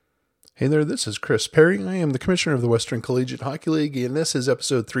Hey there, this is Chris Perry. I am the Commissioner of the Western Collegiate Hockey League, and this is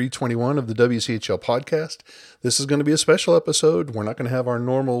episode 321 of the Wchl Podcast. This is going to be a special episode. We're not going to have our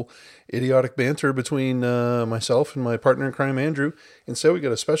normal idiotic banter between myself and my partner in crime, Andrew. Instead, we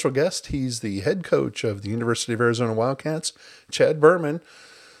got a special guest. He's the head coach of the University of Arizona Wildcats, Wchl Berman.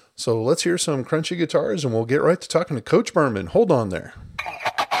 So let's hear some crunchy guitars, and we'll get right to talking to Coach Berman. Hold on there.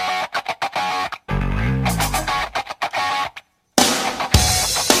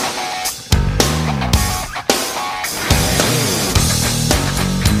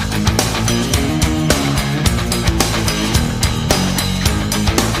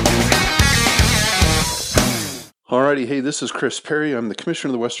 Alrighty, hey, this is Chris Perry. I'm the Commissioner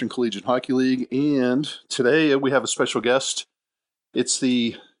of the Western Collegiate Hockey League, and today we have a special guest. It's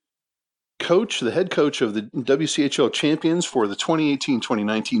the head coach of the WCHL champions for the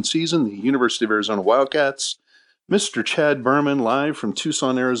 2018-2019 season, the University of Arizona Wildcats, Mr. Wchl Berman, live from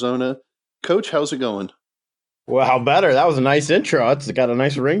Tucson, Arizona. Coach, how's it going? Well, how better? That was a nice intro. It's got a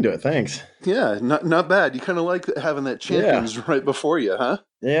nice ring to it. Thanks. Yeah, not bad. You kind of like having that champions right before you, huh?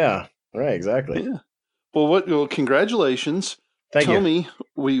 Yeah, right, exactly. Yeah. Well, congratulations. Thank you. Tell me,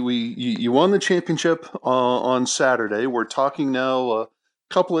 you won the championship on Saturday. We're talking now a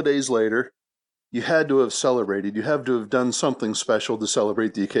couple of days later. You had to have celebrated. You have to have done something special to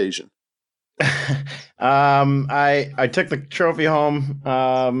celebrate the occasion. I took the trophy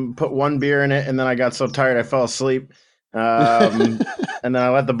home, put one beer in it, and then I got so tired I fell asleep. And then I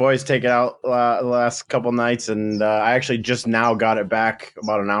let the boys take it out the last couple nights, and I actually just now got it back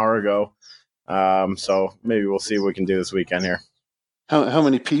about an hour ago. So maybe we'll see what we can do this weekend here. How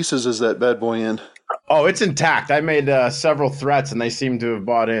many pieces is that bad boy in? Oh, it's intact. I made several threats, and they seem to have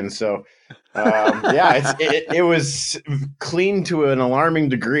bought in. So, it was clean to an alarming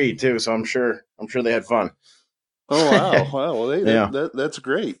degree too. So I'm sure they had fun. Oh wow! Well, hey, that's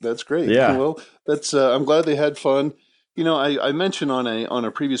great. That's great. Yeah. Well, that's I'm glad they had fun. You know, I mentioned on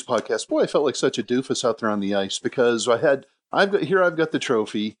a previous podcast, boy, I felt like such a doofus out there on the ice because I've got the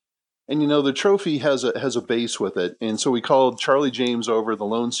trophy. And, you know, the trophy has a base with it. And so we called Charlie James over, the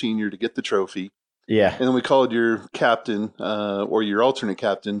lone senior, to get the trophy. Yeah. And then we called your captain or your alternate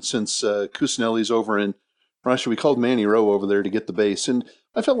captain, since Cusinelli's over in Russia. We called Manny Rowe over there to get the base. And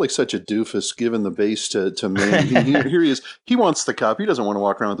I felt like such a doofus giving the base to Manny. Here he is. He wants the cup. He doesn't want to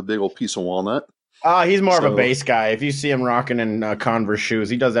walk around with a big old piece of walnut. He's more of a base guy. If you see him rocking in Converse shoes,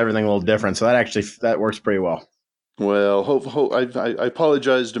 he does everything a little different. So that works pretty well. Well, I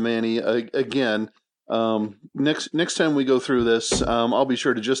apologize to Manny again. Next time we go through this, I'll be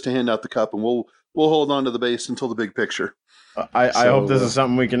sure to hand out the cup, and we'll hold on to the base until the big picture. I hope this is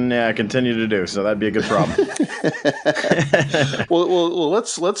something we can continue to do. So that'd be a good problem. well,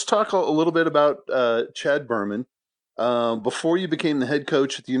 let's talk a little bit about Wchl Berman. Before you became the head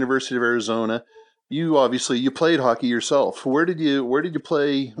coach at the University of Arizona, you played hockey yourself. Where did you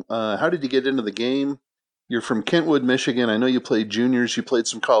play? How did you get into the game? You're from Kentwood, Michigan. I know you played juniors. You played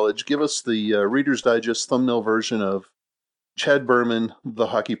some college. Give us the Reader's Digest thumbnail version of Wchl Berman, the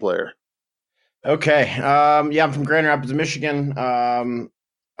hockey player. Okay. I'm from Grand Rapids, Michigan. I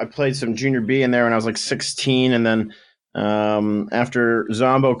played some junior B in there when I was like 16. And then after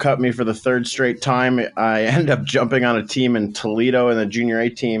Zombo cut me for the third straight time, I ended up jumping on a team in Toledo in the junior A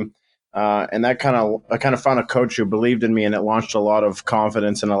team. And I kind of found a coach who believed in me, and it launched a lot of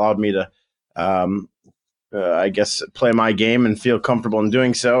confidence and allowed me to play my game and feel comfortable in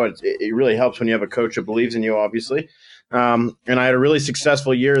doing so. It really helps when you have a coach who believes in you, obviously. And I had a really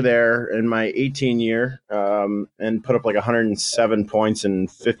successful year there in my 18 year, and put up like 107 points in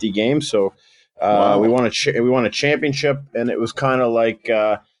 50 games. So wow. we won a championship, and it was kind of like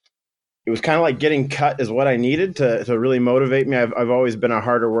getting cut is what I needed to really motivate me. I've always been a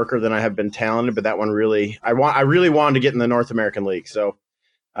harder worker than I have been talented, but that one really I really wanted to get in the North American League. So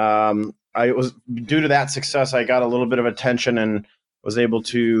I was, due to that success, I got a little bit of attention and was able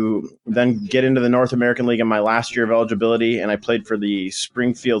to then get into the North American League in my last year of eligibility. And I played for the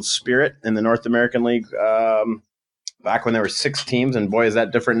Springfield Spirit in the North American League back when there were 6 teams. And boy, is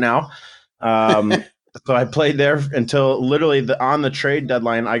that different now. So I played there until literally on the trade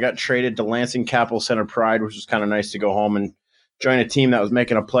deadline. I got traded to Lansing Capital Center Pride, which was kind of nice to go home and join a team that was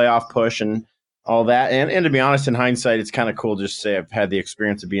making a playoff push and all that. And to be honest, in hindsight, it's kind of cool just to say I've had the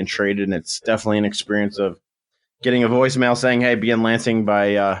experience of being traded, and it's definitely an experience of getting a voicemail saying, "Hey, be in Lansing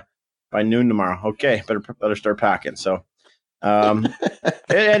by noon tomorrow." Okay, better start packing. So And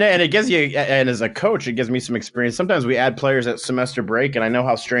it gives you, and as a coach, it gives me some experience. Sometimes we add players at semester break, and I know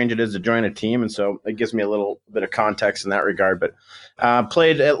how strange it is to join a team, and so it gives me a little bit of context in that regard. But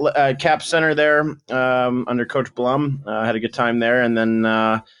played at Cap Center there under Coach Blum. Had a good time there, and then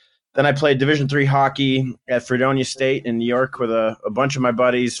then I played Division III hockey at Fredonia State in New York with a bunch of my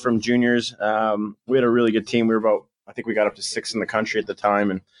buddies from juniors. We had a really good team. We were I think we got up to 6th in the country at the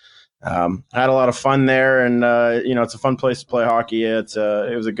time, and had a lot of fun there. And it's a fun place to play hockey. It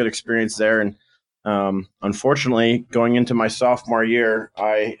was a good experience there. And unfortunately, going into my sophomore year,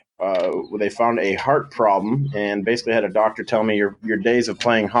 they found a heart problem, and basically had a doctor tell me your days of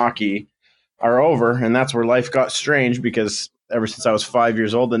playing hockey are over. And that's where life got strange, because ever since I was 5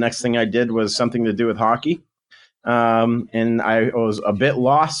 years old, the next thing I did was something to do with hockey. And I was a bit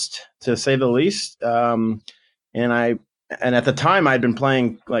lost, to say the least. And at the time I'd been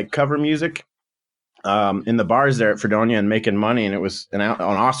playing like cover music in the bars there at Fredonia and making money. And it was an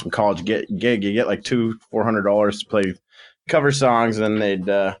awesome college gig. You get like $400 to play cover songs, and they'd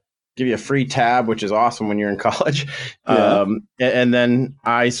give you a free tab, which is awesome when you're in college. Yeah. And then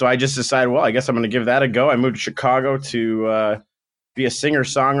I just decided, well, I guess I'm going to give that a go. I moved to Chicago to be a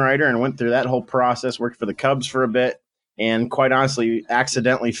singer-songwriter, and went through that whole process, worked for the Cubs for a bit, and quite honestly,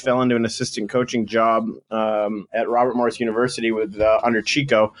 accidentally fell into an assistant coaching job at Robert Morris University under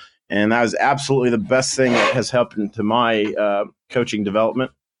Chico. And that was absolutely the best thing that has happened to my coaching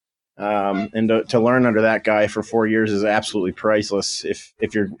development. And to learn under that guy for 4 years is absolutely priceless.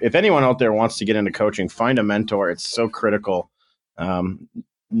 If anyone out there wants to get into coaching, find a mentor. It's so critical.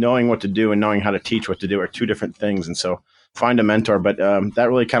 Knowing what to do and knowing how to teach what to do are two different things. And so find a mentor. But that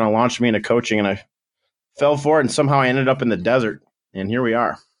really kind of launched me into coaching, and I fell for it, and somehow I ended up in the desert, and here we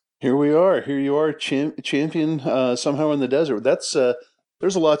are. Here you are, champion somehow in the desert. That's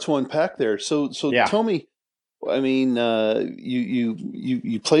there's a lot to unpack there. So yeah. Tell me, I mean,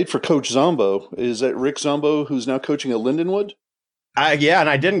 you played for Coach Zombo. Is that Rick Zombo, who's now coaching at Lindenwood? Yeah, and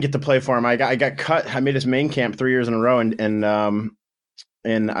I didn't get to play for him. I got cut. I made his main camp 3 years in a row, and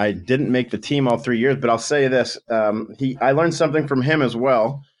I didn't make the team all 3 years. But I'll say this: I learned something from him as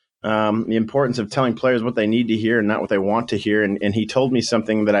well. The importance of telling players what they need to hear and not what they want to hear. And he told me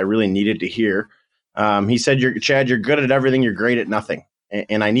something that I really needed to hear. He said, Chad, you're good at everything. You're great at nothing.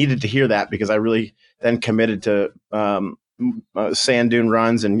 And I needed to hear that, because I really then committed to sand dune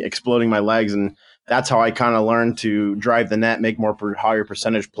runs and exploding my legs. And that's how I kind of learned to drive the net, make higher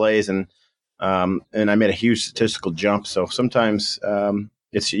percentage plays. And I made a huge statistical jump. So sometimes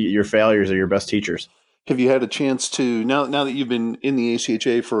it's your failures are your best teachers. Have you had a chance to, now that you've been in the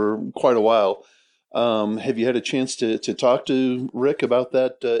ACHA for quite a while, have you had a chance to talk to Rick about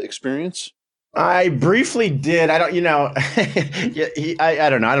that experience? I briefly did. I don't, I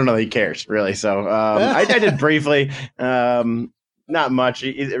don't know. I don't know that he cares, really. So I did briefly. Not much.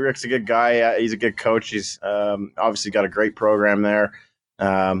 Rick's a good guy. He's a good coach. He's obviously got a great program there.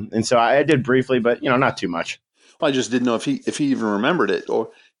 And so I did briefly, but, not too much. Well, I just didn't know if he even remembered it,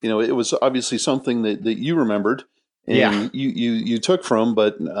 or, it was obviously something that you remembered and you took from,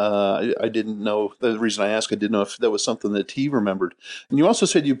 but I didn't know. The reason I asked, I didn't know if that was something that he remembered. And you also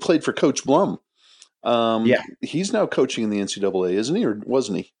said you played for Coach Blum. Yeah, he's now coaching in the NCAA, isn't he, or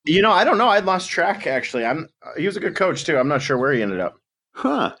wasn't he? I don't know. I lost track, actually. He was a good coach too. I'm not sure where he ended up.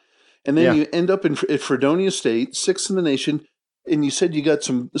 Huh. And then you end up at Fredonia State, 6th in the nation. And you said you got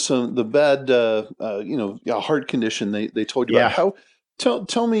the bad, heart condition they told you about. How?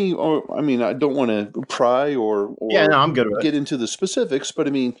 Tell me, or I don't want to pry or I'm good with get into the specifics,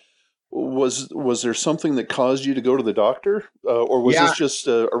 but was there something that caused you to go to the doctor, or was this just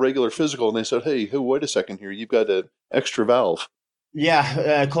a regular physical? And they said, "Hey, wait a second here, you've got an extra valve."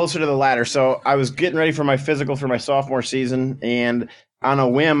 Yeah, closer to the latter. So I was getting ready for my physical for my sophomore season, and on a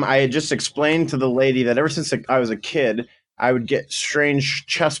whim, I had just explained to the lady that ever since I was a kid, I would get strange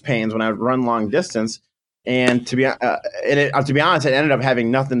chest pains when I would run long distance. And to be honest, it ended up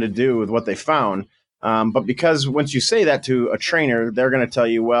having nothing to do with what they found. But because once you say that to a trainer, they're going to tell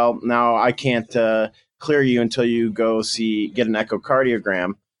you, well, now I can't clear you until you go get an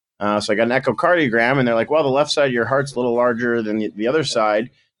echocardiogram. So I got an echocardiogram, and they're like, well, the left side of your heart's a little larger than the other side,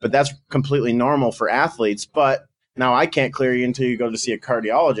 but that's completely normal for athletes. But now I can't clear you until you go to see a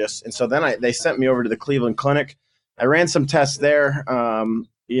cardiologist. And so then they sent me over to the Cleveland Clinic. I ran some tests there.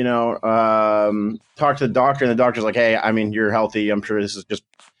 Talked to the doctor, and the doctor's like, hey, you're healthy. I'm sure this is just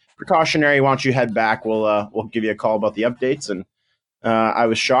precautionary. Why don't you head back? We'll give you a call about the updates. And I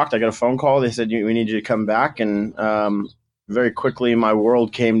was shocked. I got a phone call. They said, we need you to come back. And very quickly, my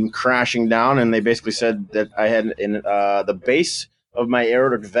world came crashing down. And they basically said that I had the base of my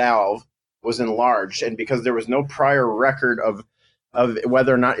aortic valve was enlarged. And because there was no prior record of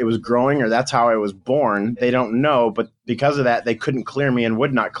whether or not it was growing or that's how I was born, they don't know. But because of that, they couldn't clear me and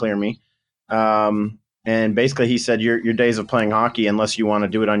would not clear me. And basically he said, your days of playing hockey, unless you want to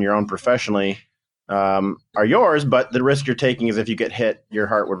do it on your own professionally, are yours, but the risk you're taking is if you get hit, your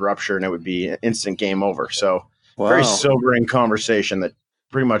heart would rupture and it would be an instant game over. So very Wow. sobering conversation that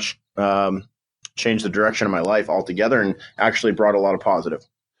pretty much changed the direction of my life altogether and actually brought a lot of positive.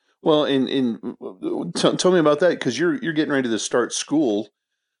 Well, tell me about that, because you're getting ready to start school.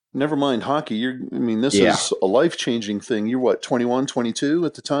 Never mind hockey. This is a life-changing thing. You're what, 21, 22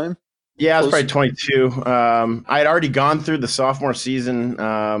 at the time? Yeah, I was probably 22. I had already gone through the sophomore season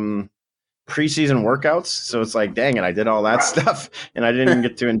preseason workouts. So it's like, dang it, I did all that stuff and I didn't even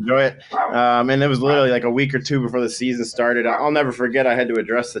get to enjoy it. And it was literally like a week or two before the season started. I'll never forget, I had to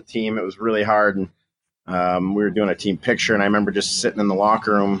address the team. It was really hard. And we were doing a team picture, and I remember just sitting in the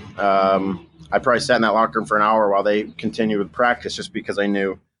locker room. I probably sat in that locker room for an hour while they continued with practice, just because I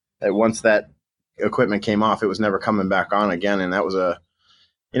knew that once that equipment came off, it was never coming back on again. And that was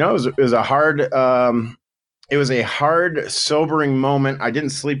it was a hard, sobering moment. I didn't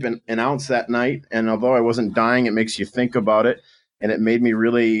sleep an ounce that night. And although I wasn't dying, it makes you think about it. And it made me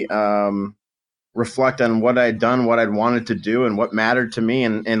really reflect on what I'd done, what I'd wanted to do, and what mattered to me.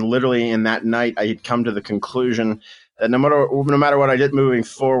 And literally in that night, I had come to the conclusion that no matter what I did moving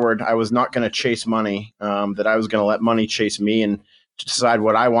forward, I was not going to chase money, that I was going to let money chase me and decide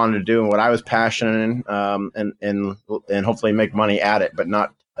what I wanted to do and what I was passionate in, and hopefully make money at it, but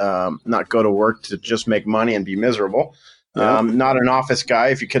not go to work to just make money and be miserable. Yep. Not an office guy,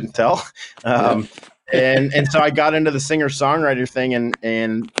 if you couldn't tell. And so I got into the singer-songwriter thing,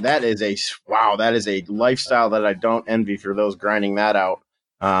 and that is a lifestyle that I don't envy for those grinding that out.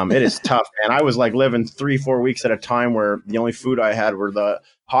 It is tough, man. I was like living 3-4 weeks at a time where the only food I had were the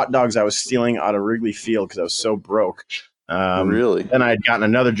hot dogs I was stealing out of Wrigley Field because I was so broke. Really? Then I had gotten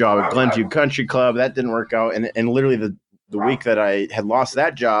another job at Glenview Country Club. That didn't work out. And literally the week that I had lost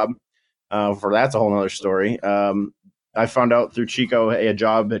that job, that's a whole other story. I found out through Chico a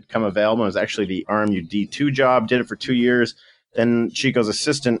job had come available. It was actually the RMU D2 job. Did it for 2 years. Then Chico's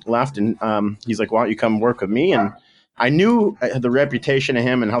assistant left, and he's like, "Why don't you come work with me?" And I knew the reputation of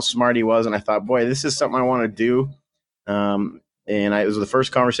him and how smart he was, and I thought, "Boy, this is something I want to do." And it was the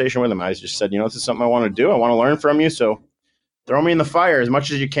first conversation with him. I just said, "This is something I want to do. I want to learn from you, so throw me in the fire as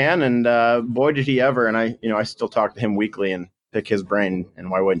much as you can." And boy, did he ever! And I still talk to him weekly and pick his brain. And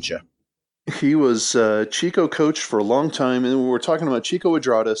why wouldn't you? He was Chico coach for a long time, and we're talking about Chico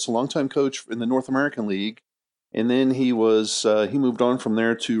Adradas, a longtime coach in the North American League, and then he moved on from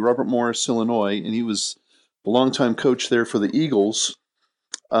there to Robert Morris, Illinois, and he was a longtime coach there for the Eagles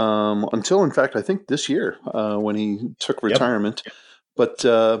until, in fact, I think this year when he took retirement. Yep. But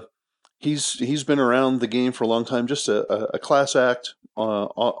he's been around the game for a long time, just a class act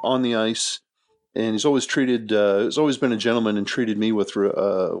on the ice. And he's always been a gentleman and treated me with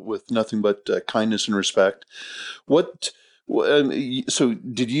nothing but kindness and respect. So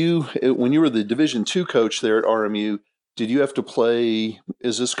did you, when you were the Division II coach there at RMU, did you have to play,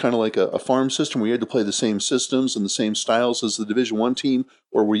 is this kind of like a farm system where you had to play the same systems and the same styles as the Division I team?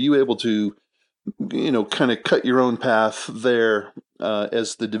 Or were you able to, kind of cut your own path there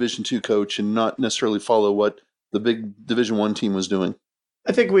as the Division II coach and not necessarily follow what the big Division I team was doing?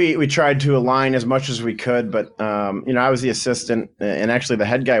 I think we tried to align as much as we could, but I was the assistant, and actually the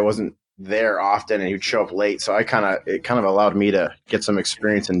head guy wasn't there often, and he'd show up late. So it kind of allowed me to get some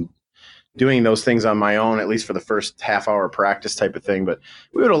experience in doing those things on my own, at least for the first half hour practice type of thing. But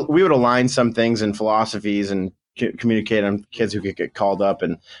we would align some things and philosophies and communicate on kids who could get called up.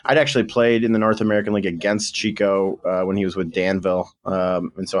 And I'd actually played in the North American League against Chico when he was with Danville,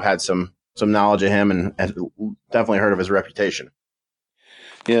 and so had some knowledge of him and had definitely heard of his reputation.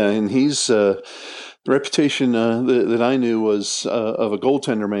 Yeah, and he's the reputation that I knew was of a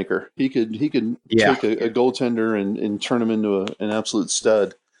goaltender maker. He could take a goaltender and turn him into an absolute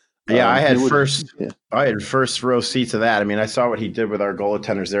stud. Yeah, I had first row seats of that. I mean, I saw what he did with our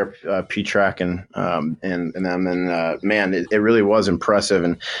goaltenders there, Petrak and them, and man, it really was impressive.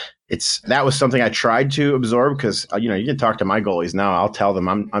 And that was something I tried to absorb because you can talk to my goalies now. I'll tell them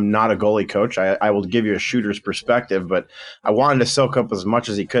I'm not a goalie coach. I will give you a shooter's perspective, but I wanted to soak up as much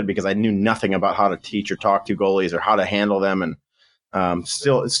as he could because I knew nothing about how to teach or talk to goalies or how to handle them. And it's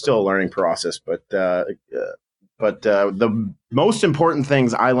still a learning process. But the most important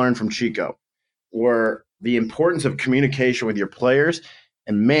things I learned from Chico were the importance of communication with your players.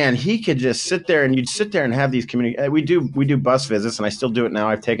 And man, he could just sit there and you'd sit there and have these we do bus visits, and I still do it now.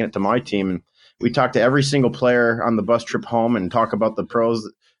 I've taken it to my team, and we talk to every single player on the bus trip home and talk about the pros,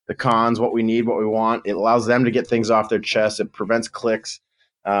 the cons, what we need, what we want. It allows them to get things off their chest. It prevents clicks,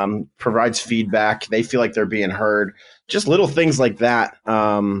 provides feedback. They feel like they're being heard. Just little things like that.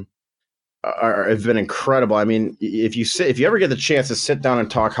 have been incredible. I mean, if you ever get the chance to sit down and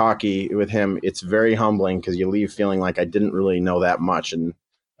talk hockey with him, it's very humbling because you leave feeling like I didn't really know that much. And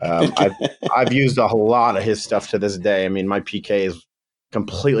I've used a whole lot of his stuff to this day. I mean, my PK is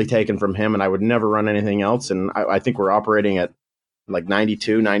completely taken from him, and I would never run anything else. And I think we're operating at like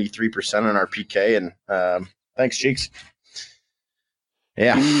 92, 93% on our PK. And thanks, Cheeks.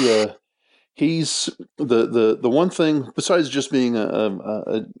 Yeah. He's the one thing besides just being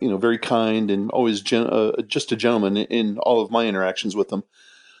a very kind and always just a gentleman in all of my interactions with him.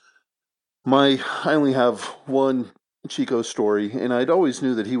 I only have one Chico story, and I'd always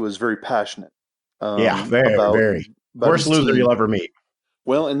knew that he was very passionate. Very. Worst loser you'll ever meet.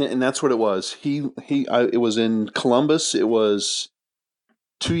 Well, and that's what it was. It was in Columbus. It was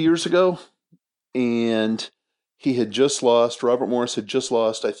 2 years ago, and he had just lost. Robert Morris had just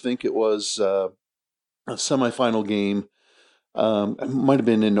lost. I think it was a semifinal game. It might have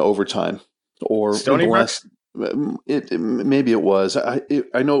been in overtime or Stony Brook? Maybe it was.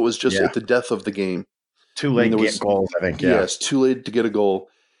 I know it was just at the death of the game. Too late to get goals, I think. Yeah. Yes, too late to get a goal.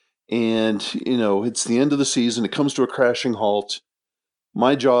 And, it's the end of the season. It comes to a crashing halt.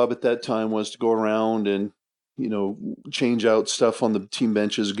 My job at that time was to go around and, change out stuff on the team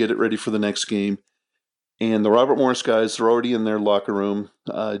benches, get it ready for the next game. And the Robert Morris guys, they're already in their locker room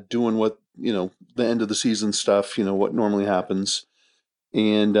doing what, the end of the season stuff, what normally happens.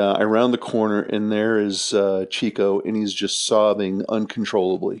 And I round the corner, and there is Chico, and he's just sobbing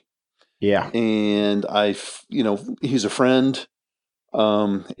uncontrollably. Yeah. And he's a friend,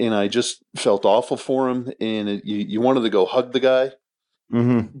 and I just felt awful for him. And you wanted to go hug the guy,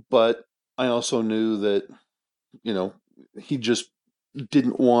 but I also knew that, he just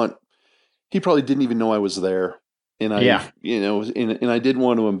didn't want. He probably didn't even know I was there, and I didn't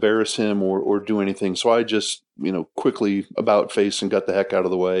want to embarrass him or do anything. So I just, quickly about face and got the heck out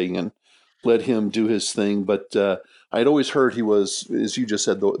of the way and let him do his thing. But I'd always heard he was, as you just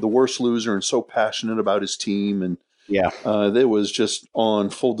said, the worst loser and so passionate about his team. And it was just on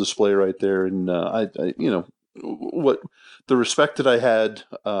full display right there. And what the respect that I had,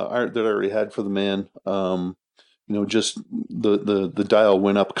 that I already had for the man, just the dial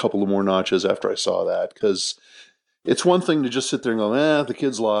went up a couple of more notches after I saw that, because it's one thing to just sit there and go, the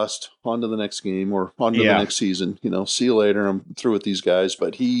kid's lost, on to the next game or on to the next season, see you later, I'm through with these guys.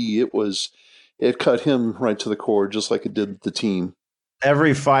 But it cut him right to the core, just like it did the team.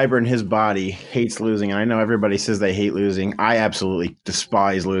 Every fiber in his body hates losing. And I know everybody says they hate losing. I absolutely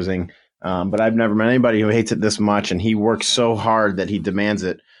despise losing. But I've never met anybody who hates it this much, and he works so hard that he demands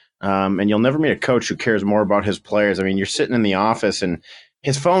it. And you'll never meet a coach who cares more about his players. I mean, you're sitting in the office and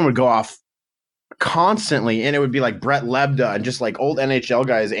his phone would go off constantly, and it would be like Brett Lebda and just like old NHL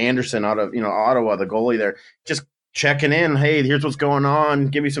guys, Anderson out of Ottawa, the goalie there, just checking in. Hey, here's what's going on.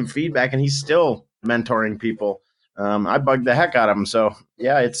 Give me some feedback, and he's still mentoring people. I bugged the heck out of him. So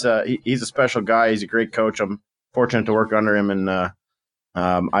yeah, he's a special guy. He's a great coach. I'm fortunate to work under him, and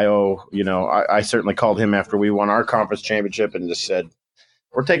I certainly called him after we won our conference championship and just said,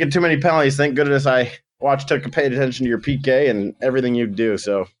 we're taking too many penalties. Thank goodness I paid attention to your PK and everything you do.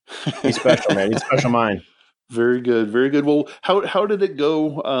 So he's special, man. He's a special mind. Very good. Very good. Well, how did it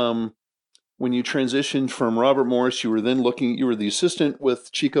go when you transitioned from Robert Morris? You were the assistant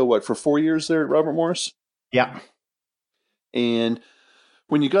with Chico, for 4 years there at Robert Morris? Yeah. And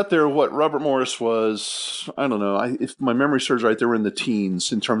when you got there, Robert Morris was, I don't know, if my memory serves right, they were in the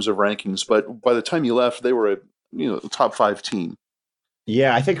teens in terms of rankings. But by the time you left, they were a top 5 team.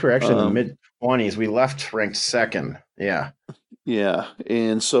 Yeah, I think we're actually in the mid-20s. We left ranked second. Yeah. Yeah.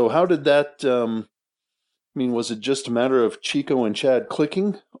 And so how did that was it just a matter of Chico and Chad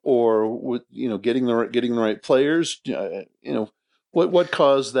clicking, or getting the right players? What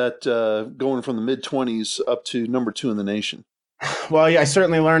caused that going from the mid-20s up to number 2 in the nation? Well, yeah, I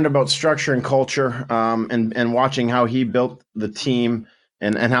certainly learned about structure and culture, and watching how he built the team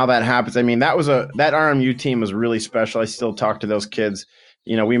and how that happens. I mean, that RMU team was really special. I still talk to those kids.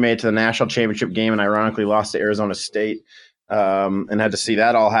 We made it to the national championship game and ironically lost to Arizona State, and had to see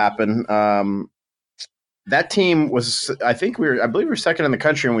that all happen. That team was, I believe we were second in the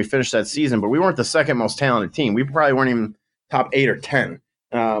country when we finished that season, but we weren't the second most talented team. We probably weren't even top 8 or 10.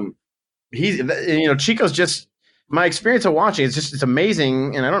 Chico's just, my experience of watching, it's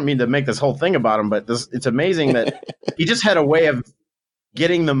amazing. And I don't mean to make this whole thing about him, but it's amazing that he just had a way of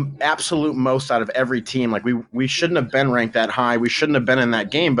getting the absolute most out of every team. Like we shouldn't have been ranked that high. We shouldn't have been in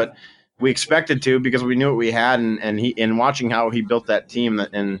that game, but we expected to because we knew what we had, and watching how he built that team,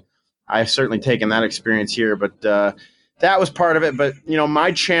 and I've certainly taken that experience here, but that was part of it. But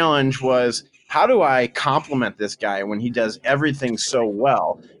my challenge was, how do I compliment this guy when he does everything so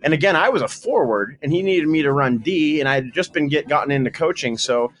well? And again, I was a forward and he needed me to run D, and I had just been gotten into coaching.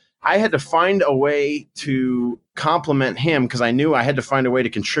 So I had to find a way to compliment him because I knew I had to find a way to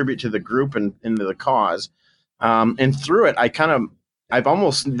contribute to the group and into the cause. And through it, I've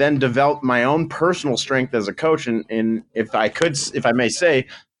almost then developed my own personal strength as a coach. And if I may say,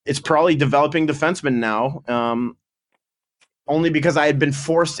 it's probably developing defensemen now. Only because I had been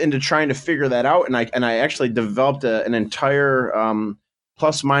forced into trying to figure that out, and I actually developed an entire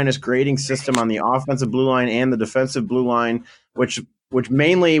plus minus grading system on the offensive blue line and the defensive blue line, which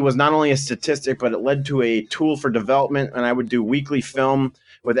mainly was not only a statistic, but it led to a tool for development. And I would do weekly film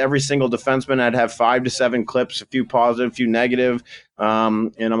with every single defenseman. I'd have 5 to 7 clips, a few positive, a few negative.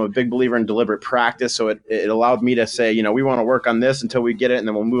 And I'm a big believer in deliberate practice. So it allowed me to say, we want to work on this until we get it, and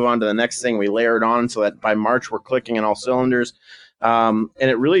then we'll move on to the next thing. We layer it on so that by March we're clicking in all cylinders. And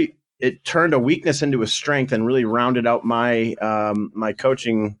it turned a weakness into a strength and really rounded out my my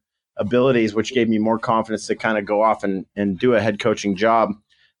coaching abilities, which gave me more confidence to kind of go off and do a head coaching job.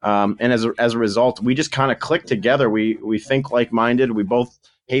 And as a result, we just kind of clicked together. We think like-minded. We both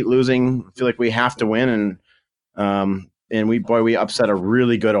hate losing, feel like we have to win. And we upset a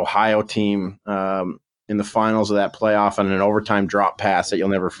really good Ohio team in the finals of that playoff on an overtime drop pass that you'll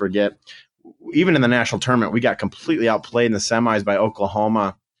never forget. Even in the national tournament, we got completely outplayed in the semis by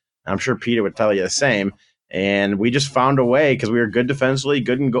Oklahoma. I'm sure Peter would tell you the same. And we just found a way because we were good defensively,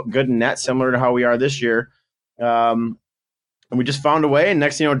 good in net, similar to how we are this year. And we just found a way. And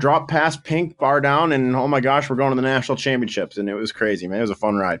next thing you know, drop pass, pink, bar down, and oh my gosh, we're going to the national championships. And it was crazy, man. It was a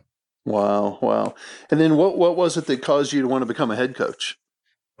fun ride. Wow. And then what was it that caused you to want to become a head coach?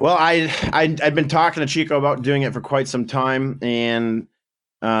 Well, I'd been talking to Chico about doing it for quite some time, and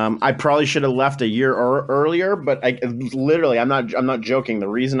I probably should have left a year earlier, but I'm not joking. The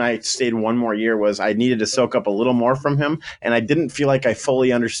reason I stayed one more year was I needed to soak up a little more from him, and I didn't feel like I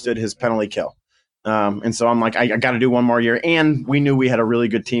fully understood his penalty kill. And so I'm like, I got to do one more year, and we knew we had a really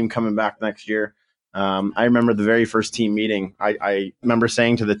good team coming back next year. I remember the very first team meeting. I remember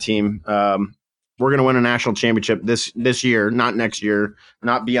saying to the team, we're going to win a national championship this year, not next year,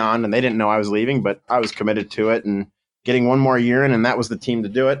 not beyond. And they didn't know I was leaving, but I was committed to it and getting one more year in, and that was the team to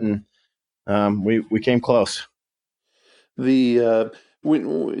do it. And we came close. Then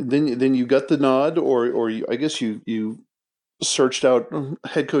you got the nod, or I guess you searched out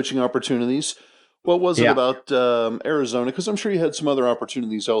head coaching opportunities. What was it about Arizona? Because I'm sure you had some other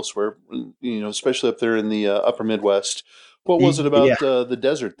opportunities elsewhere, especially up there in the upper Midwest. What was it about the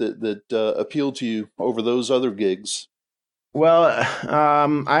desert that appealed to you over those other gigs? Well,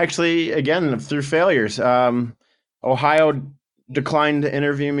 I actually, again, through failures, Ohio declined to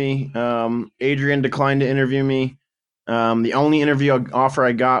interview me. Adrian declined to interview me. The only interview offer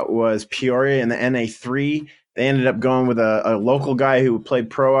I got was Peoria in the NA3. They ended up going with a local guy who played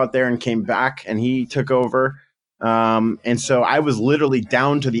pro out there and came back, and he took over. And so I was literally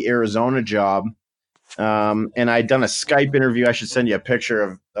down to the Arizona job. And I'd done a Skype interview. I should send you a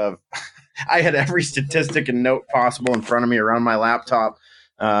picture of I had every statistic and note possible in front of me around my laptop.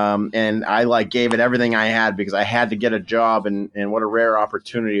 And I gave it everything I had because I had to get a job, and what a rare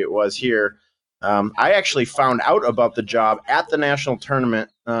opportunity it was here. I actually found out about the job at the national tournament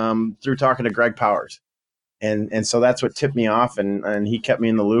through talking to Greg Powers. And so that's what tipped me off, and he kept me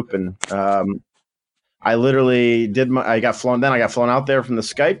in the loop. And I literally I got flown out there from the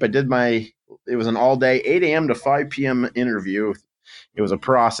Skype. It was an all day, 8 a.m. to 5 p.m. interview. It was a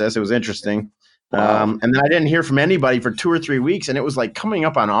process. It was interesting. Wow. And then I didn't hear from anybody for 2 or 3 weeks, and it was like coming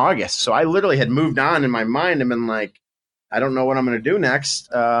up on August. So I literally had moved on in my mind and been like, I don't know what I'm going to do next.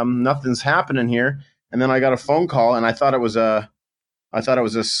 Nothing's happening here. And then I got a phone call, and I thought it was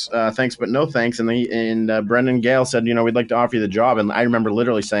this thanks but no thanks. And Brendan Gale said, we'd like to offer you the job. And I remember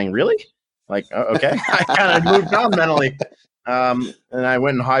literally saying, really? Like, okay. I kind of moved on mentally. And I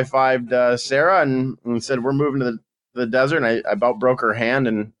went and high-fived Sarah and said, we're moving to the desert. And I about broke her hand,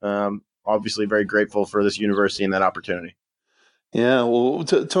 and obviously very grateful for this university and that opportunity. Yeah, well,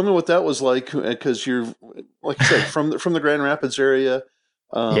 tell me what that was like, because you're, like I said, from the Grand Rapids area.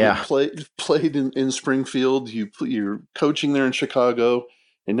 Played in Springfield. You're coaching there in Chicago,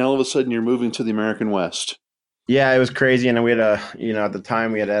 and now all of a sudden you're moving to the American West. Yeah, it was crazy, and we had at the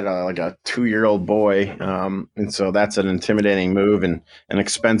time we had a 2-year-old boy, and so that's an intimidating move and an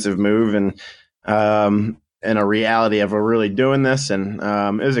expensive move, and a reality of we're really doing this, and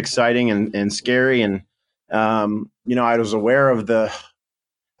it was exciting and scary, and I was aware of the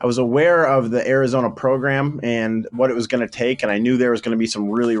Arizona program and what it was going to take, and I knew there was going to be some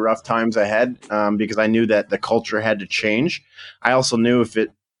really rough times ahead because I knew that the culture had to change. I also knew if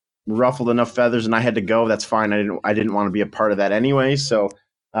it ruffled enough feathers and I had to go, that's fine. I didn't want to be a part of that anyway. So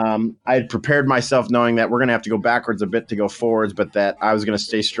I had prepared myself knowing that we're going to have to go backwards a bit to go forwards, but that I was going to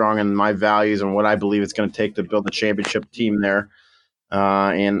stay strong in my values and what I believe it's going to take to build a championship team there.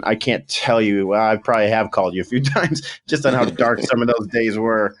 And I can't tell you, well, I probably have called you a few times just on how dark some of those days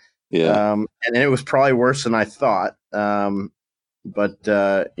were. Yeah. And it was probably worse than I thought. But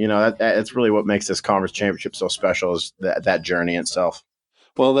that's really what makes this conference championship so special, is that journey itself.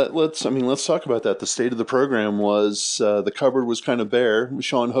 Well, let's talk about that. The state of the program was the cupboard was kind of bare.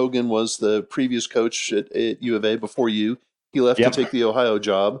 Sean Hogan was the previous coach at U of A before you. He left to take the Ohio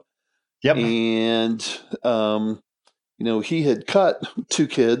job. Yep. And he had cut 2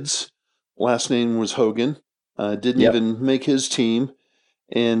 kids. Last name was Hogan. Didn't even make his team.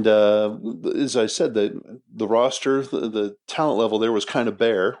 And as I said, the roster, the talent level there was kind of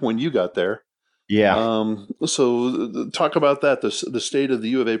bare when you got there. Yeah. So talk about that, the state of the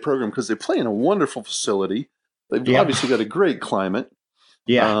U of A program, because they play in a wonderful facility. They've obviously got a great climate.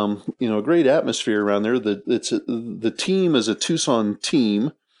 Yeah. A great atmosphere around there. The team is a Tucson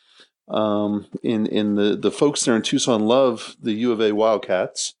team. The folks there in Tucson love the U of A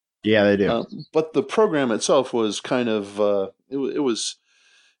Wildcats. Yeah, they do. But the program itself was kind of it was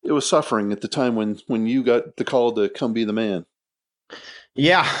suffering at the time when you got the call to come be the man.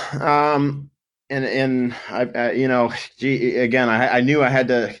 Yeah. And I again, I knew I had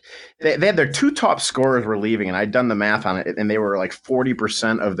to. They had their 2 top scorers were leaving, and I'd done the math on it, and they were like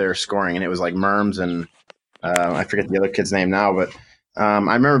 40% of their scoring, and it was like Merms and I forget the other kid's name now, but I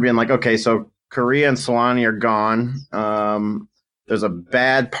remember being like, okay, so Korea and Solani are gone. There's a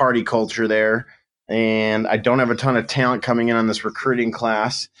bad party culture there, and I don't have a ton of talent coming in on this recruiting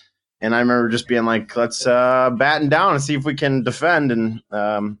class. And I remember just being like, let's batten down and see if we can defend, and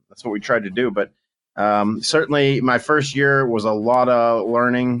that's what we tried to do. But certainly my first year was a lot of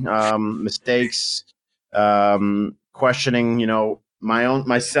learning, mistakes, questioning,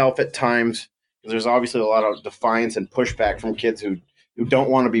 myself at times. There's obviously a lot of defiance and pushback from kids who don't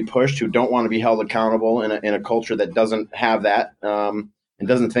want to be pushed, who don't want to be held accountable in a culture that doesn't have that and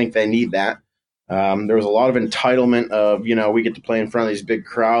doesn't think they need that. There was a lot of entitlement of, we get to play in front of these big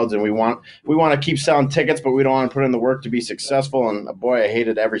crowds and we want to keep selling tickets, but we don't want to put in the work to be successful. And boy, I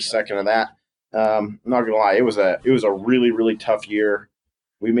hated every second of that. I'm not gonna lie, it was a really, really tough year.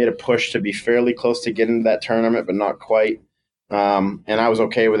 We made a push to be fairly close to getting to that tournament, but not quite. And I was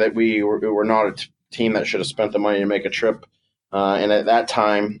okay with it. We were not a team that should have spent the money to make a trip. And at that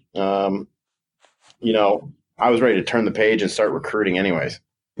time, I was ready to turn the page and start recruiting anyways.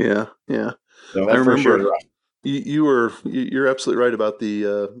 Yeah. So I remember you're absolutely right about the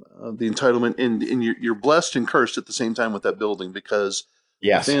entitlement, and you're blessed and cursed at the same time with that building, because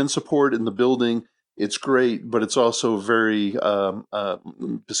yes, fan support in the building, it's great, but it's also very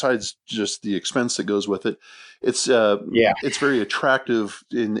besides just the expense that goes with it, it's very attractive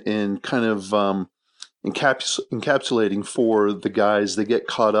in kind of encapsulating for the guys. They get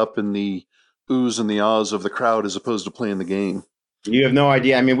caught up in the oohs and the ahs of the crowd as opposed to playing the game. You have no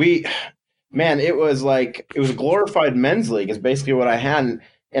idea. I mean, it was a glorified men's league is basically what I had.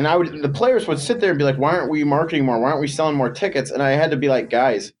 And the players would sit there and be like, why aren't we marketing more? Why aren't we selling more tickets? And I had to be like,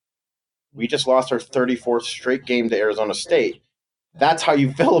 guys, we just lost our 34th straight game to Arizona State. That's how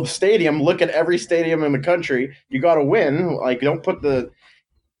you fill a stadium. Look at every stadium in the country. You got to win. Don't put the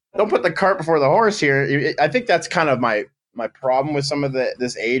cart before the horse here. I think that's kind of my problem with some of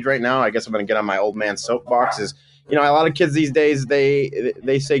this age right now. I guess I'm going to get on my old man soapbox is, a lot of kids these days,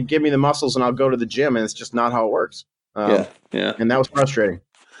 they say, give me the muscles and I'll go to the gym. And it's just not how it works. Yeah. And that was frustrating.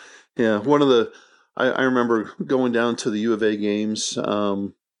 Yeah. I remember going down to the U of A games,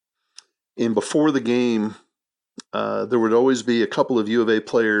 and before the game, there would always be a couple of U of A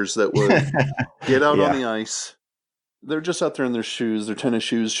players that would get out on the ice. They're just out there in their shoes, their tennis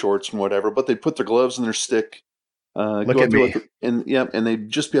shoes, shorts, and whatever, but they'd put their gloves in their stick. Look at me. And they'd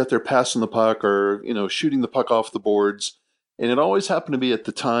just be out there passing the puck or, shooting the puck off the boards. And it always happened to be at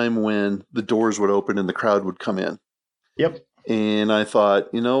the time when the doors would open and the crowd would come in. Yep. And I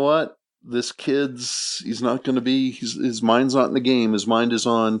thought, you know what? This he's not going to be, his mind's not in the game. His mind is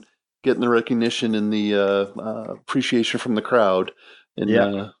on getting the recognition and the appreciation from the crowd. And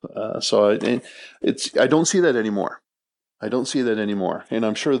I don't see that anymore. And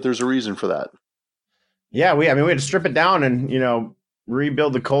I'm sure that there's a reason for that. Yeah, we had to strip it down and,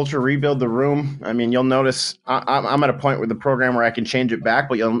 rebuild the culture, rebuild the room. I mean, you'll notice I'm at a point with the program where I can change it back,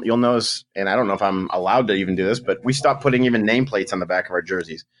 but you'll notice, and I don't know if I'm allowed to even do this, but we stopped putting even nameplates on the back of our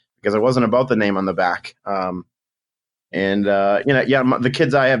jerseys because it wasn't about the name on the back. The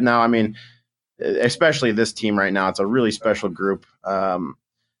kids I have now, I mean, especially this team right now, it's a really special group.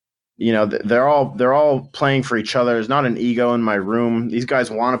 they're all playing for each other. There's not an ego in my room. These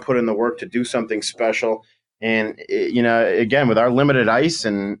guys want to put in the work to do something special. And again, with our limited ice,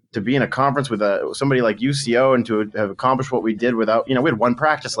 and to be in a conference with somebody like UCO, and to have accomplished what we did without, we had one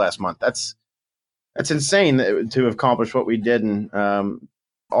practice last month. That's insane to have accomplished what we did. And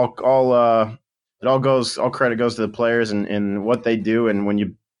all credit goes to the players and what they do. And when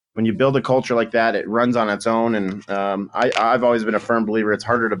you build a culture like that, it runs on its own. And I've always been a firm believer it's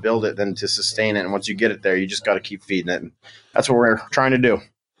harder to build it than to sustain it. And once you get it there, you just got to keep feeding it. And that's what we're trying to do.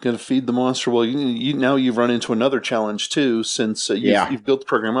 Got to feed the monster. Well, now you've run into another challenge too, since you've built the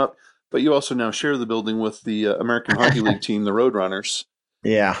program up, but you also now share the building with the American Hockey League team, the Roadrunners.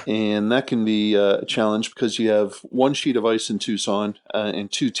 Yeah. And that can be a challenge because you have one sheet of ice in Tucson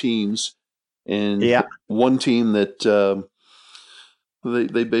and two teams, and one team that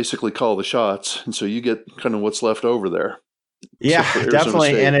they basically call the shots, and so you get kind of what's left over there. Yeah,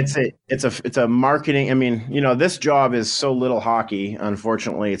 definitely. And it's a marketing. I mean, this job is so little hockey.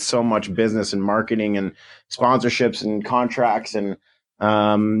 Unfortunately, it's so much business and marketing and sponsorships and contracts and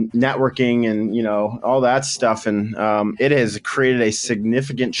networking and, all that stuff. And it has created a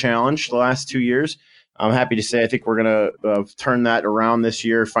significant challenge the last 2 years. I'm happy to say I think we're going to turn that around this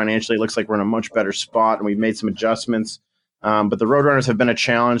year. Financially, it looks like we're in a much better spot, and we've made some adjustments. But the Roadrunners have been a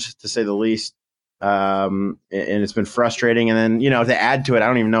challenge, to say the least. And it's been frustrating. And then, to add to it, I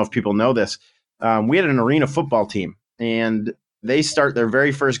don't even know if people know this. We had an arena football team, and they start their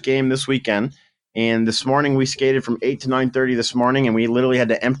very first game this weekend. And this morning we skated from 8 to 9:30 this morning, and we literally had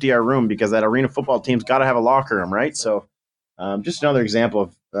to empty our room because that arena football team's got to have a locker room, right? So just another example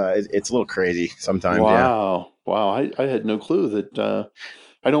of it's a little crazy sometimes. Wow. Yeah. Wow. I had no clue that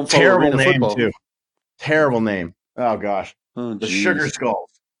I don't follow terrible arena name football. Too. Terrible name. Oh gosh. The Sugar Skulls.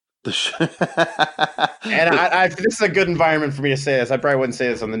 And this is a good environment for me to say this. I probably wouldn't say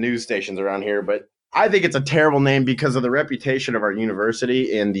this on the news stations around here, but I think it's a terrible name because of the reputation of our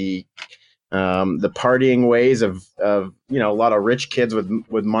university and the partying ways of a lot of rich kids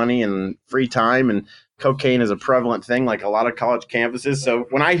with money and free time, and cocaine is a prevalent thing like a lot of college campuses. So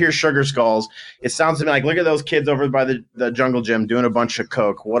when I hear Sugar Skulls, it sounds to me like, look at those kids over by the jungle gym doing a bunch of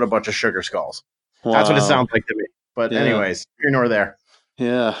coke. What a bunch of Sugar Skulls. Wow. That's what it sounds like to me. But anyways, here nor there.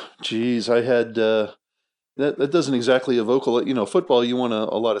 Yeah, geez, I had that doesn't exactly evoke football. You want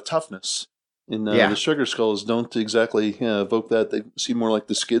a lot of toughness, and the Sugar Skulls don't exactly evoke that. They seem more like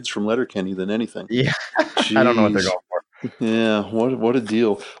the Skids from Letterkenny than anything. Yeah, I don't know what they're going for. Yeah, what a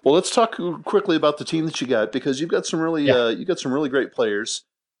deal. Well, let's talk quickly about the team that you got, because you've got some really great players.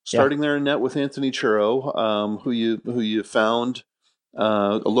 Starting there in net with Anthony Churro, who you found.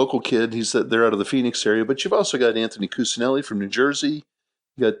 A local kid. They're out of the Phoenix area, but you've also got Anthony Cusinelli from New Jersey.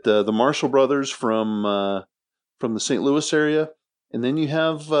 You got the Marshall brothers from the St. Louis area, and then you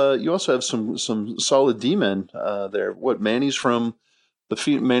also have some solid D-men there. What, Manny Rose from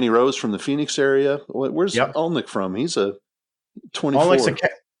the Phoenix area? Where's Olnick from? He's a 24.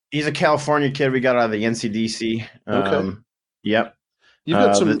 He's a California kid we got out of the NCDC. Okay. Yep.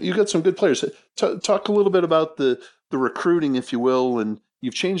 You've got some good players. Talk a little bit about the recruiting, if you will, and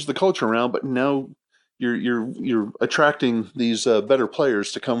you've changed the culture around, but now you're attracting these better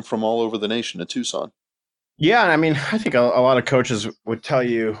players to come from all over the nation to Tucson. Yeah, I mean, I think a lot of coaches would tell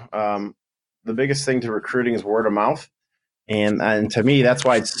you the biggest thing to recruiting is word of mouth, and to me, that's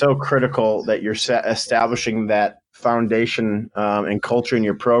why it's so critical that you're establishing that foundation and culture in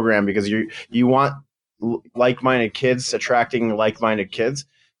your program, because you want like-minded kids attracting like-minded kids.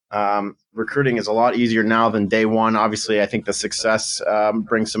 Recruiting is a lot easier now than day one. Obviously, I think the success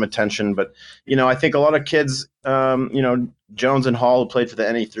brings some attention, but I think a lot of kids, Jones and Hall, who played for the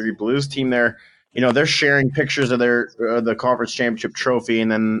NA3 Blues team there, they're sharing pictures of the conference championship trophy,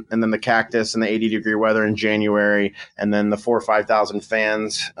 and then the cactus and the 80-degree weather in January, and then the 4,000 or 5,000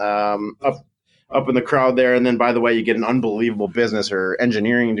 fans up in the crowd there. And then, by the way, you get an unbelievable business or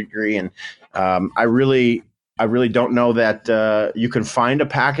engineering degree, and I really don't know that you can find a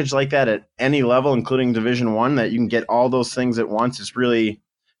package like that at any level, including Division I, that you can get all those things at once. It's really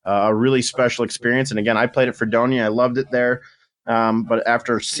a really special experience. And again, I played at Fredonia. I loved it there. But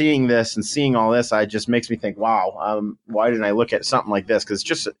after seeing this and seeing all this, it just makes me think, wow, why didn't I look at something like this? Because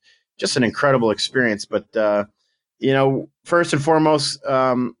it's just an incredible experience. But, first and foremost,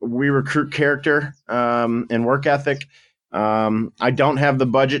 we recruit character and work ethic. I don't have the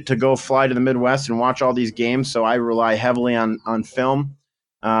budget to go fly to the Midwest and watch all these games, so I rely heavily on film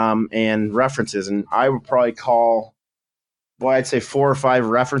and references. And I would probably call, I'd say 4 or 5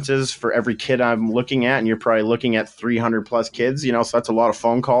 references for every kid I'm looking at, and you're probably looking at 300 plus kids. So that's a lot of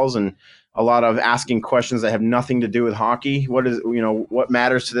phone calls and a lot of asking questions that have nothing to do with hockey. What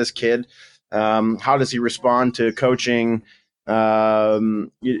matters to this kid? How does he respond to coaching? How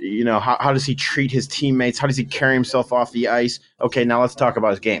does he treat his teammates? How does he carry himself off the ice? Okay, now let's talk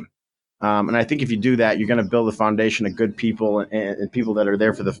about his game. And I think if you do that, you're going to build a foundation of good people and people that are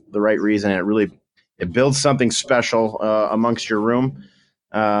there for the right reason. And it builds something special amongst your room.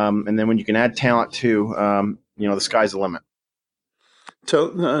 And then when you can add talent too, the sky's the limit.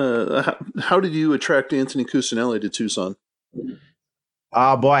 How did you attract Anthony Cusinelli to Tucson?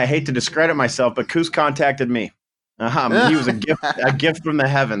 Boy, I hate to discredit myself, but Cus contacted me. He was a gift from the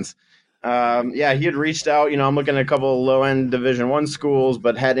heavens. He had reached out. I'm looking at a couple of low-end Division I schools,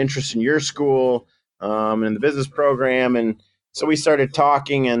 but had interest in your school and the business program, and so we started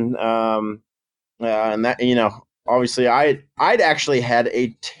talking, and that, obviously, I'd actually had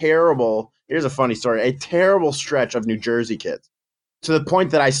a terrible. Here's a funny story: a terrible stretch of New Jersey kids, to the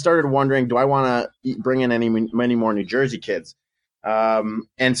point that I started wondering, do I want to bring in many more New Jersey kids?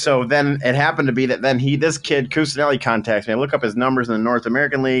 And so then it happened to be that then this kid Cusinelli contacts me. I look up his numbers in the North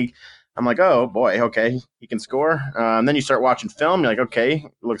American League. I'm like, oh boy, okay, he can score. And then you start watching film. You're like, okay,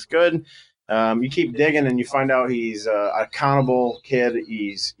 looks good. You keep digging, and you find out he's an accountable kid.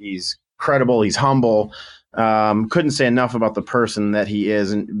 He's credible. He's humble. Couldn't say enough about the person that he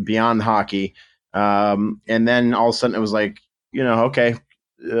is, and beyond hockey. And then all of a sudden, it was like, okay,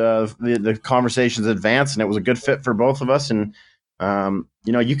 the conversations advanced, and it was a good fit for both of us. And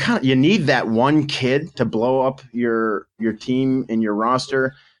you need that one kid to blow up your team and your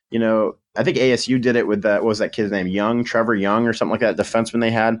roster. I think ASU did it with what was that kid's name? Trevor Young or something like that, defenseman they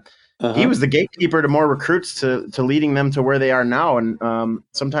had. Uh-huh. He was the gatekeeper to more recruits to leading them to where they are now. And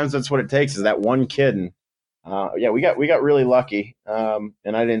sometimes that's what it takes, is that one kid. And we got really lucky. And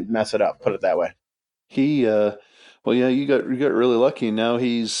I didn't mess it up, put it that way. You got really lucky. And now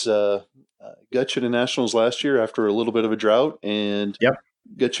he's got you to nationals last year after a little bit of a drought, and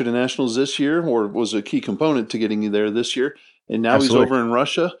got you to nationals this year, or was a key component to getting you there this year. And now Absolutely. He's over in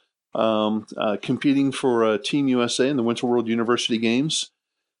Russia, competing for Team USA in the Winter World University Games.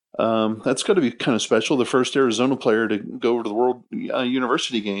 That's got to be kind of special. The first Arizona player to go over to the World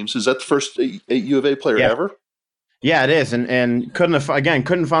University Games. Is that the first U of A player ever? Yeah, it is. And couldn't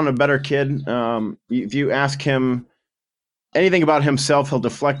find a better kid. If you ask him anything about himself, he'll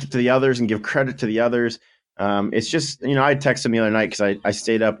deflect it to the others and give credit to the others. It's just, I texted him the other night because I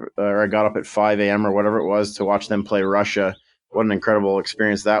stayed up, or I got up at 5 a.m. or whatever it was to watch them play Russia. What an incredible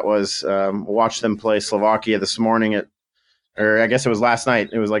experience that was. Watched them play Slovakia this morning I guess it was last night.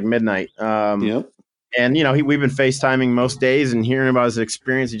 It was like midnight. And, we've been FaceTiming most days and hearing about his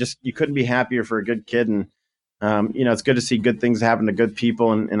experience. You couldn't be happier for a good kid. And, it's good to see good things happen to good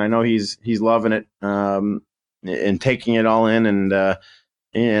people. And I know he's loving it and taking it all in. And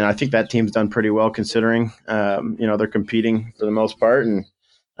I think that team's done pretty well considering, they're competing for the most part. And,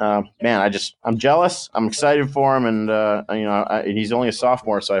 I'm jealous. I'm excited for him. And, he's only a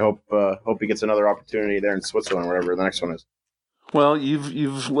sophomore, so I hope he gets another opportunity there in Switzerland, wherever the next one is. Well,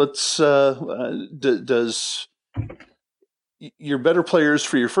 does your better players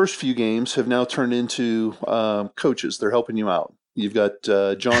for your first few games have now turned into coaches? They're helping you out. You've got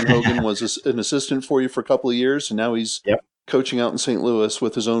John Hogan was an assistant for you for a couple of years, and now he's coaching out in St. Louis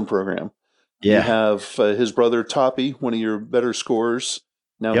with his own program. Yeah. You have his brother Toppy, one of your better scorers.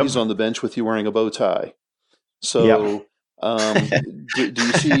 Now he's on the bench with you wearing a bow tie. So, do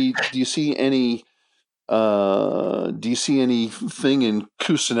you see anything in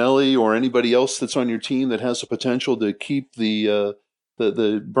Cusinelli or anybody else that's on your team that has the potential to keep the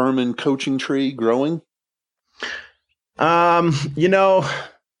Berman coaching tree growing? I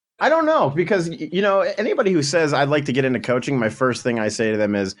don't know, because, anybody who says I'd like to get into coaching, my first thing I say to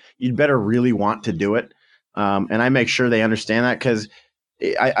them is you'd better really want to do it. And I make sure they understand that, because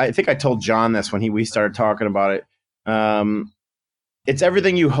I think I told John this when we started talking about it. It's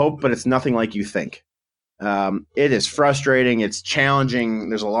everything you hope, but it's nothing like you think. It is frustrating. It's challenging.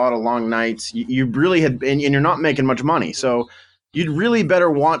 There's a lot of long nights. You really and you're not making much money. So you'd really better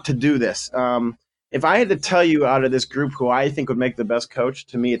want to do this. If I had to tell you out of this group who I think would make the best coach,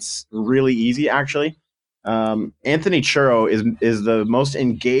 to me, it's really easy, actually. Anthony Churro is the most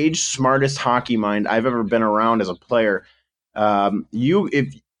engaged, smartest hockey mind I've ever been around as a player.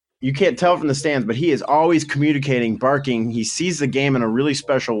 If you can't tell from the stands, but he is always communicating, barking. He sees the game in a really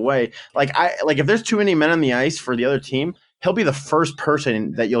special way. Like if there's too many men on the ice for the other team, he'll be the first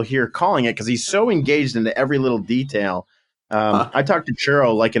person that you'll hear calling it, because he's so engaged into every little detail. I talk to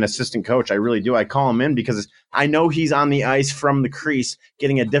Churro like an assistant coach. I really do. I call him in because I know he's on the ice from the crease,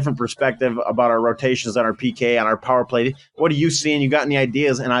 getting a different perspective about our rotations on our PK, on our power play. What are you seeing? You got any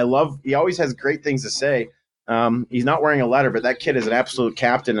ideas? And he always has great things to say. He's not wearing a letter, but that kid is an absolute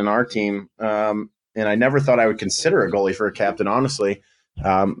captain in our team. And I never thought I would consider a goalie for a captain, honestly.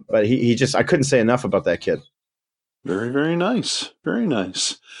 But I couldn't say enough about that kid. Very, very nice. Very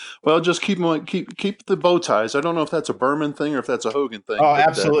nice. Well, just keep the bow ties. I don't know if that's a Berman thing or if that's a Hogan thing. Oh,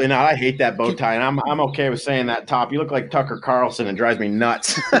 absolutely not. I hate that bow tie, and I'm okay with saying that, Top. You look like Tucker Carlson and drives me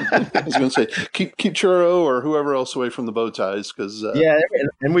nuts. I was going to say, keep Churro or whoever else away from the bow ties, because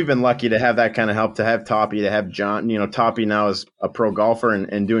and we've been lucky to have that kind of help, to have Toppy, to have John. Toppy now is a pro golfer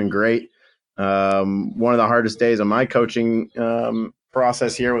and doing great. One of the hardest days of my coaching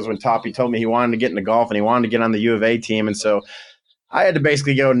process here was when Toppy told me he wanted to get into golf and he wanted to get on the U of A team, and so I had to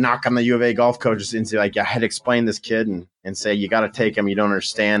basically go knock on the U of A golf coaches and say, I had to explain this kid and say, you got to take him. You don't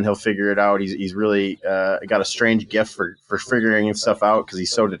understand. He'll figure it out. He's really got a strange gift for figuring stuff out because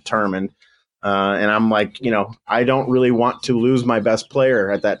he's so determined. And I'm like, I don't really want to lose my best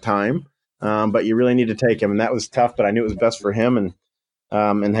player at that time, but you really need to take him. And that was tough, but I knew it was best for him.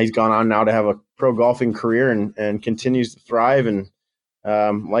 And he's gone on now to have a pro golfing career and continues to thrive and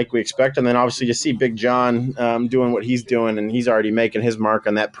like we expect. And then obviously you see Big John doing what he's doing, and he's already making his mark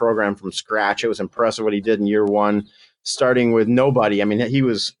on that program from scratch. It was impressive what he did in year one, starting with nobody. I mean,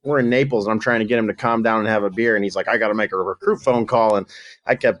 we're in Naples, and I'm trying to get him to calm down and have a beer, and he's like, I got to make a recruit phone call. And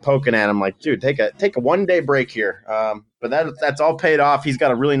I kept poking at him like, dude, take a 1-day break here. But that's all paid off. He's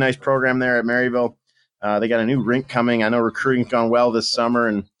got a really nice program there at Maryville. They got a new rink coming. I know recruiting's gone well this summer,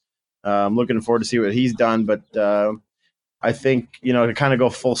 and I'm looking forward to see what he's done. But I think, to kind of go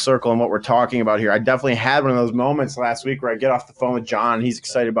full circle on what we're talking about here, I definitely had one of those moments last week where I get off the phone with John, and he's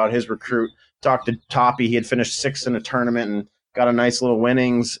excited about his recruit. Talked to Toppy. He had finished 6th in a tournament and got a nice little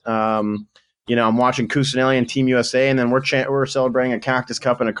winnings. I'm watching Cusinelli and Team USA, and then we're celebrating a Cactus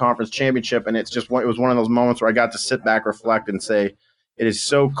Cup and a conference championship, and it was one of those moments where I got to sit back, reflect, and say, it is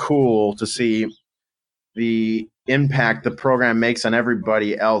so cool to see the impact the program makes on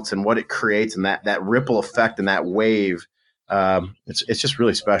everybody else and what it creates, and that ripple effect and that wave. It's just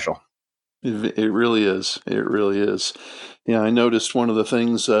really special. It really is. It really is. Yeah, I noticed one of the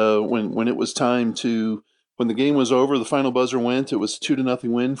things when it was time when the game was over, the final buzzer went. It was 2-0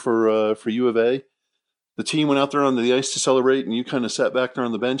 win for U of A. The team went out there on the ice to celebrate, and you kind of sat back there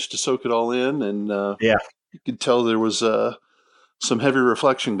on the bench to soak it all in. And you could tell there was some heavy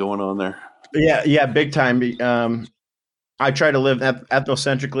reflection going on there. Yeah, big time. I try to live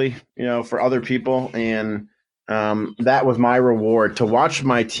ethnocentrically, for other people, and that was my reward, to watch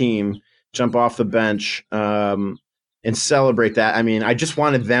my team jump off the bench and celebrate that. I mean, I just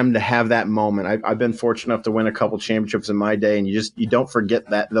wanted them to have that moment. I've been fortunate enough to win a couple championships in my day, and you don't forget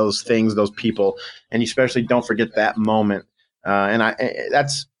those things, those people, and you especially don't forget that moment. And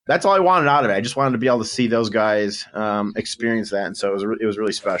that's all I wanted out of it. I just wanted to be able to see those guys experience that, and so it was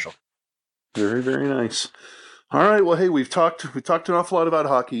really special. Very, very nice. All right. Well, hey, we've talked an awful lot about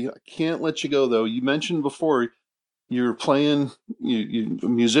hockey. I can't let you go, though. You mentioned before you're playing, you're a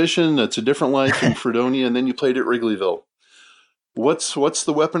musician. That's a different life in Fredonia, and then you played at Wrigleyville. What's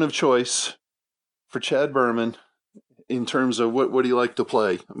the weapon of choice for Chad Berman in terms of what do you like to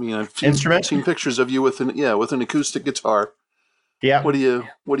play? I mean, I've seen pictures of you with an acoustic guitar. Yeah. What do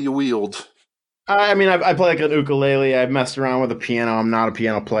you wield? I mean, I play like an ukulele. I've messed around with a piano. I'm not a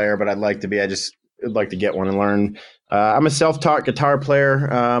piano player, but I'd like to be. I'd like to get one and learn. I'm a self-taught guitar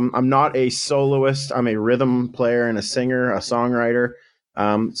player. I'm not a soloist. I'm a rhythm player and a singer, a songwriter.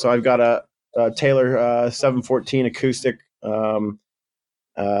 So I've got a Taylor 714 acoustic.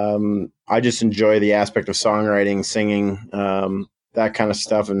 I just enjoy the aspect of songwriting, singing, that kind of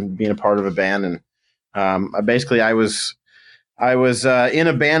stuff, and being a part of a band. And I was in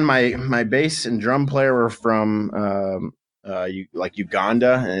a band. My bass and drum player were from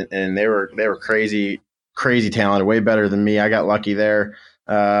Uganda, and they were crazy talented, way better than me. I got lucky there.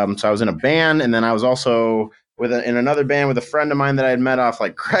 So I was in a band, and then I was also in another band with a friend of mine that I had met off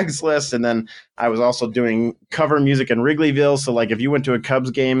like Craigslist, and then I was also doing cover music in Wrigleyville. So like if you went to a Cubs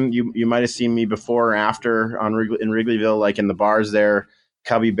game, you might have seen me before or after in Wrigleyville, like in the bars there.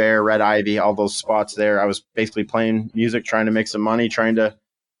 Cubby Bear, Red Ivy, all those spots there. I was basically playing music, trying to make some money, trying to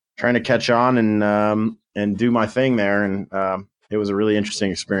catch on and do my thing there. And it was a really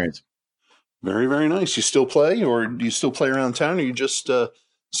interesting experience. Very, very nice. You still play, or do you still play around town, or you just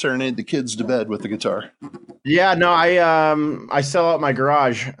serenade the kids to bed with the guitar. Yeah, no, I sell out my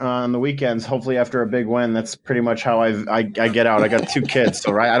garage on the weekends. Hopefully, after a big win, that's pretty much how I get out. I got 2 kids,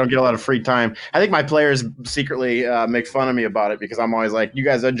 so I don't get a lot of free time. I think my players secretly make fun of me about it because I'm always like, "You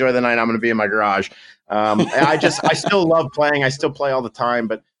guys enjoy the night. I'm going to be in my garage." I still love playing. I still play all the time,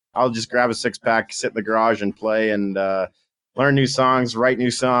 but I'll just grab a 6-pack, sit in the garage, and play and learn new songs, write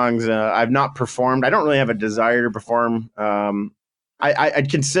new songs. I've not performed. I don't really have a desire to perform. I'd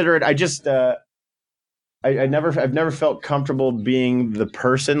consider it. I've never felt comfortable being the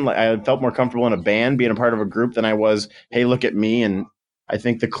person. Like, I felt more comfortable in a band, being a part of a group, than I was, hey, look at me. And I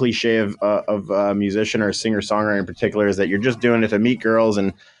think the cliche of a musician or a singer-songwriter in particular is that you're just doing it to meet girls.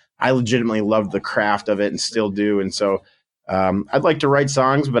 And I legitimately loved the craft of it and still do. And so I'd like to write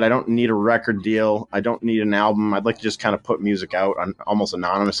songs, but I don't need a record deal. I don't need an album. I'd like to just kind of put music out almost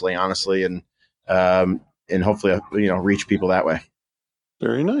anonymously, honestly, and hopefully, reach people that way.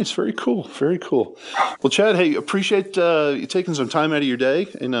 Very nice. Very cool. Very cool. Well, Chad, hey, appreciate you taking some time out of your day.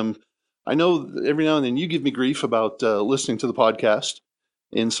 And I know every now and then you give me grief about listening to the podcast.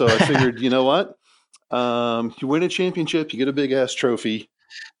 And so I figured, you know what? You win a championship, you get a big-ass trophy.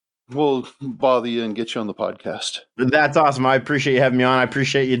 We'll bother you and get you on the podcast. That's awesome. I appreciate you having me on. I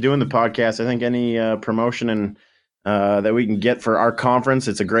appreciate you doing the podcast. I think any promotion and that we can get for our conference,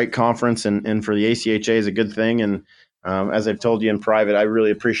 it's a great conference. And for the ACHA is a good thing. And as I've told you in private, I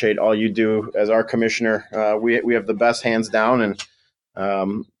really appreciate all you do as our commissioner. We have the best, hands down, and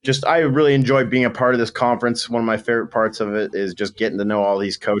I really enjoy being a part of this conference. One of my favorite parts of it is just getting to know all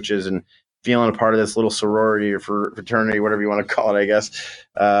these coaches and feeling a part of this little sorority or fraternity, whatever you want to call it, I guess.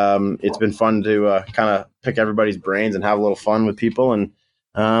 It's been fun to kind of pick everybody's brains and have a little fun with people, and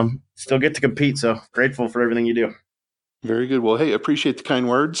still get to compete. So grateful for everything you do. Very good. Well, hey, appreciate the kind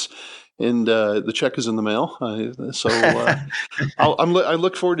words. And the check is in the mail. I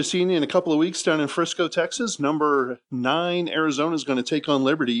look forward to seeing you in a couple of weeks down in Frisco, Texas. Number 9, Arizona is going to take on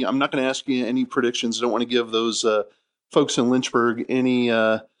Liberty. I'm not going to ask you any predictions. I don't want to give those folks in Lynchburg any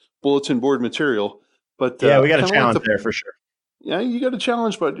bulletin board material. But yeah, we got a challenge there for sure. Yeah, you got a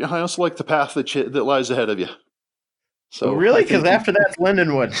challenge, but I also like the path that lies ahead of you. So really, because after that's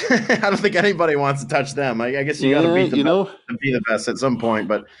Lindenwood. I don't think anybody wants to touch them. I guess you got to beat them to be the best at some point,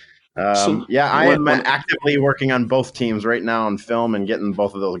 but. I am actively working on both teams right now on film and getting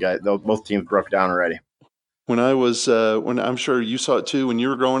both of those guys, both teams broke down already. When I'm sure you saw it too, when you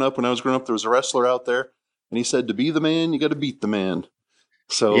were growing up, when I was growing up, there was a wrestler out there and he said, to be the man, you got to beat the man.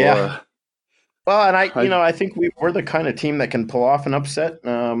 So, yeah. Well, and I think we're the kind of team that can pull off an upset,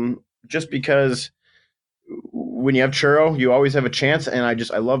 just because when you have Churro, you always have a chance. And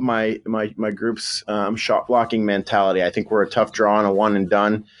I love my group's shot blocking mentality. I think we're a tough draw on a one and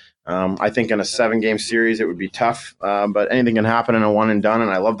done. I think in a 7-game series, it would be tough, but anything can happen in a one and done.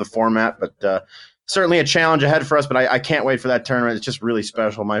 And I love the format, but certainly a challenge ahead for us. But I can't wait for that tournament. It's just really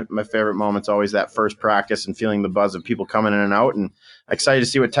special. My favorite moment's always that first practice and feeling the buzz of people coming in and out. And excited to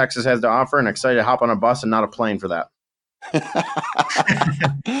see what Texas has to offer, and excited to hop on a bus and not a plane for that.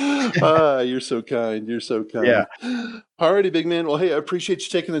 You're so kind. You're so kind. Yeah. All righty, big man. Well, hey, I appreciate you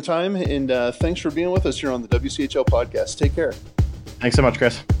taking the time, and thanks for being with us here on the WCHL podcast. Take care. Thanks so much,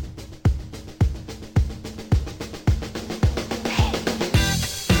 Chris.